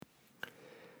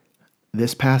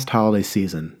this past holiday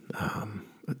season,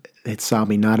 it saw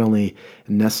me not only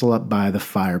nestle up by the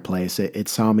fireplace, it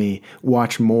saw me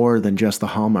watch more than just the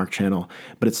Hallmark Channel,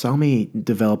 but it saw me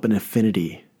develop an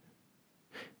affinity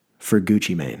for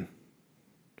Gucci Mane.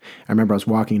 I remember I was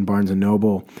walking in Barnes &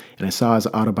 Noble and I saw his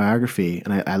autobiography,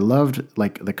 and I loved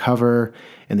like the cover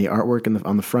and the artwork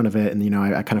on the front of it, and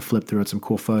I kind of flipped through it, some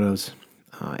cool photos.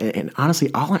 And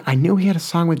honestly, I knew he had a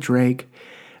song with Drake.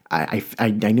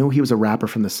 I knew he was a rapper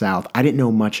from the South. I didn't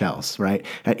know much else, right?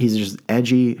 He's just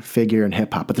edgy figure in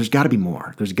hip hop, but there's got to be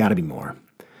more. There's got to be more.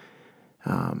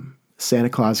 Santa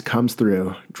Claus comes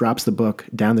through, drops the book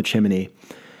down the chimney.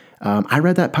 I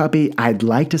read that puppy, I'd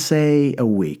like to say a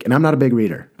week, and I'm not a big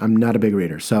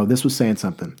reader. So this was saying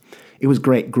something. It was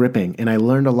great, gripping, and I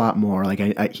learned a lot more. Like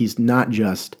he's not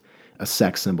just a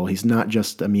sex symbol. He's not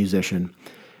just a musician,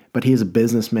 but he is a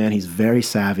businessman. He's very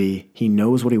savvy. He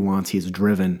knows what he wants. He's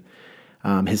driven.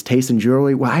 His taste in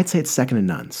jewelry, well, I'd say it's second to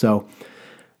none. So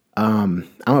I'm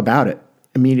about it.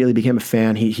 Immediately became a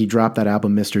fan. He dropped that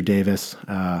album, Mr. Davis,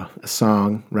 a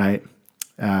song, right,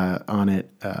 on it,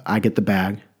 I Get the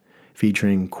Bag,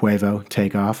 featuring Quavo,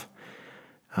 Takeoff.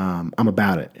 I'm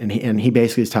about it. And he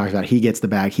basically talks about he gets the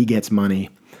bag, he gets money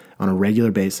on a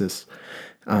regular basis.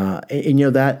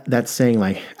 That saying,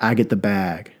 like, I get the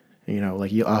bag,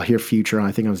 I'll hear Future on,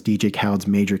 I think it was DJ Khaled's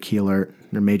Major Key Alert,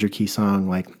 their Major Key song,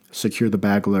 like Secure the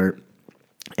Bag Alert.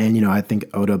 And, I think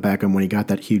Odell Beckham, when he got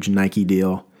that huge Nike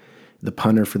deal, the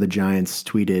punter for the Giants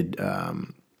tweeted,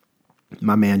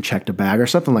 my man checked a bag or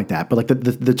something like that. But like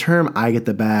the term I get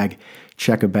the bag,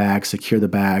 check a bag, secure the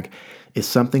bag is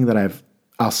something that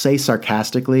I'll say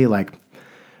sarcastically, like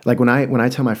when I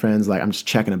tell my friends, like, I'm just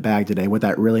checking a bag today, what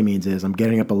that really means is I'm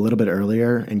getting up a little bit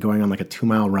earlier and going on like a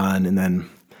 2-mile run and then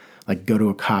like go to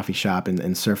a coffee shop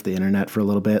and surf the internet for a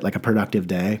little bit, like a productive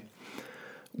day.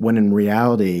 When in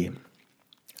reality,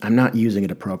 I'm not using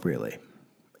it appropriately.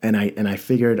 And I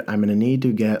figured I'm going to need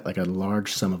to get like a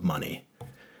large sum of money,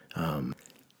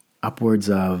 upwards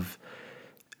of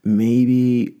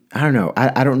maybe, I don't know.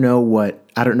 I don't know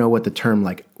what the term,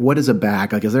 like, what is a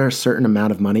bag? Like, is there a certain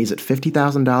amount of money? Is it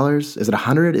 $50,000? Is it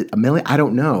 100, a million? I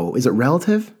don't know. Is it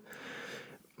relative?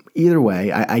 Either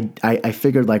way, I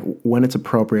figured, like, when it's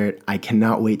appropriate, I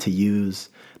cannot wait to use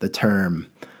the term,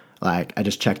 like, I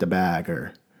just checked a bag,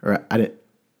 or I didn't,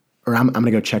 or I'm going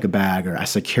to go check a bag, or I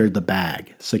secured the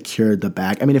bag.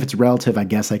 I mean, if it's relative, I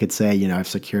guess I could say, I've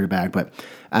secured a bag, but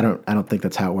I don't think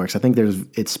that's how it works. I think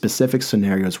it's specific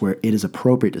scenarios where it is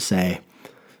appropriate to say,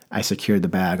 I secured the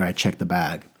bag, or I checked the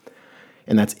bag.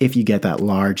 And that's if you get that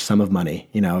large sum of money,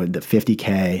 the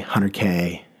 $50K,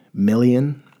 $100K,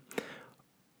 million.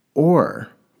 Or,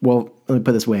 well, let me put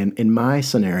it this way. In my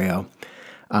scenario,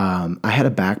 I had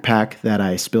a backpack that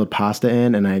I spilled pasta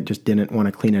in, and I just didn't want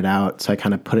to clean it out, so I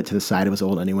kind of put it to the side. It was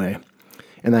old anyway.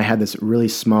 And then I had this really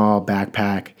small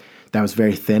backpack that was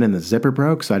very thin, and the zipper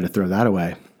broke, so I had to throw that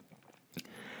away.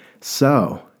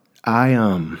 So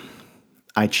I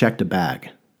checked a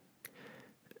bag.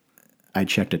 I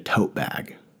checked a tote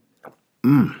bag.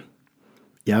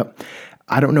 Yep.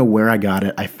 I don't know where I got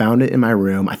it. I found it in my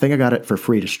room. I think I got it for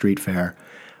free to Street Fair.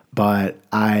 But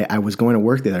I was going to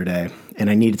work the other day, and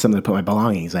I needed something to put my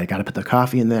belongings. I got to put the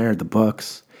coffee in there, the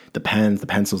books, the pens, the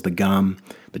pencils, the gum,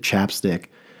 the chapstick,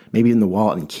 maybe even the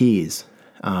wallet and keys.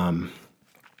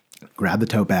 Grab the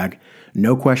tote bag.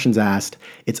 No questions asked.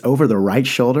 It's over the right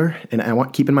shoulder. And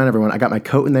keep in mind, everyone, I got my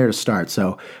coat in there to start.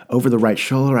 So over the right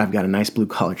shoulder, I've got a nice blue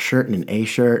collared shirt and an A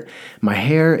shirt. My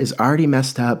hair is already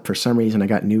messed up. For some reason, I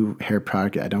got new hair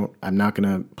product. I'm not going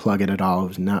to plug it at all. It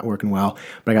was not working well.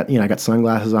 But I got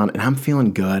sunglasses on, and I'm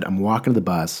feeling good. I'm walking to the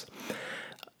bus.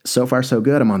 So far, so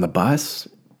good. I'm on the bus.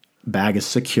 Bag is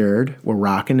secured. We're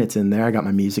rocking. It's in there. I got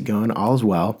my music going. All is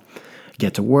well.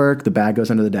 Get to work. The bag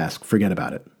goes under the desk. Forget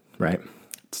about it, right?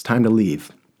 It's time to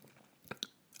leave.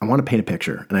 I want to paint a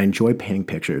picture, and I enjoy painting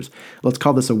pictures. Let's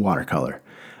call this a watercolor.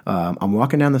 I'm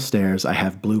walking down the stairs. I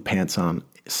have blue pants on.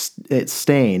 It's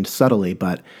stained subtly,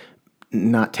 but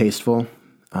not tasteful.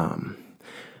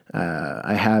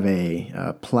 I have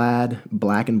a plaid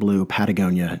black and blue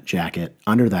Patagonia jacket.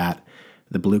 Under that,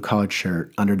 the blue collared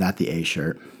shirt. Under that, the A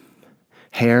shirt.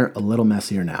 Hair a little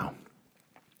messier now.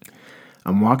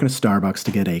 I'm walking to Starbucks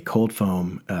to get a cold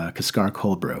foam Cascar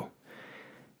cold brew.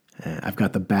 I've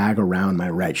got the bag around my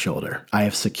right shoulder. I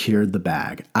have secured the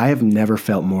bag. I have never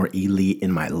felt more elite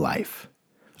in my life.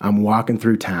 I'm walking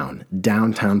through town,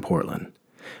 downtown Portland,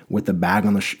 with the bag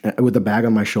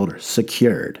on my shoulder,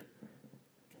 secured.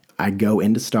 I go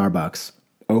into Starbucks,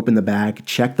 open the bag,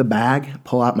 check the bag,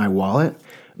 pull out my wallet,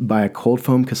 buy a cold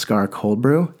foam Cascar cold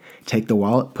brew, take the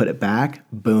wallet, put it back,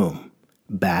 boom,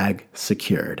 bag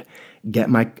secured. get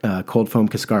my cold foam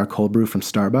Cascara cold brew from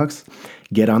Starbucks,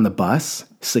 get on the bus,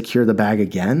 secure the bag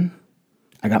again.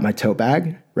 I got my tote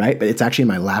bag, right? But it's actually in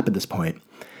my lap at this point.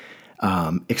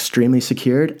 Extremely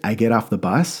secured. I get off the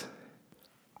bus.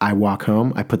 I walk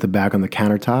home. I put the bag on the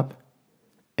countertop.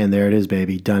 And there it is,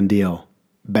 baby. Done deal.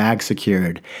 Bag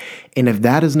secured. And if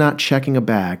that is not checking a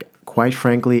bag, quite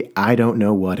frankly, I don't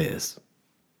know what is.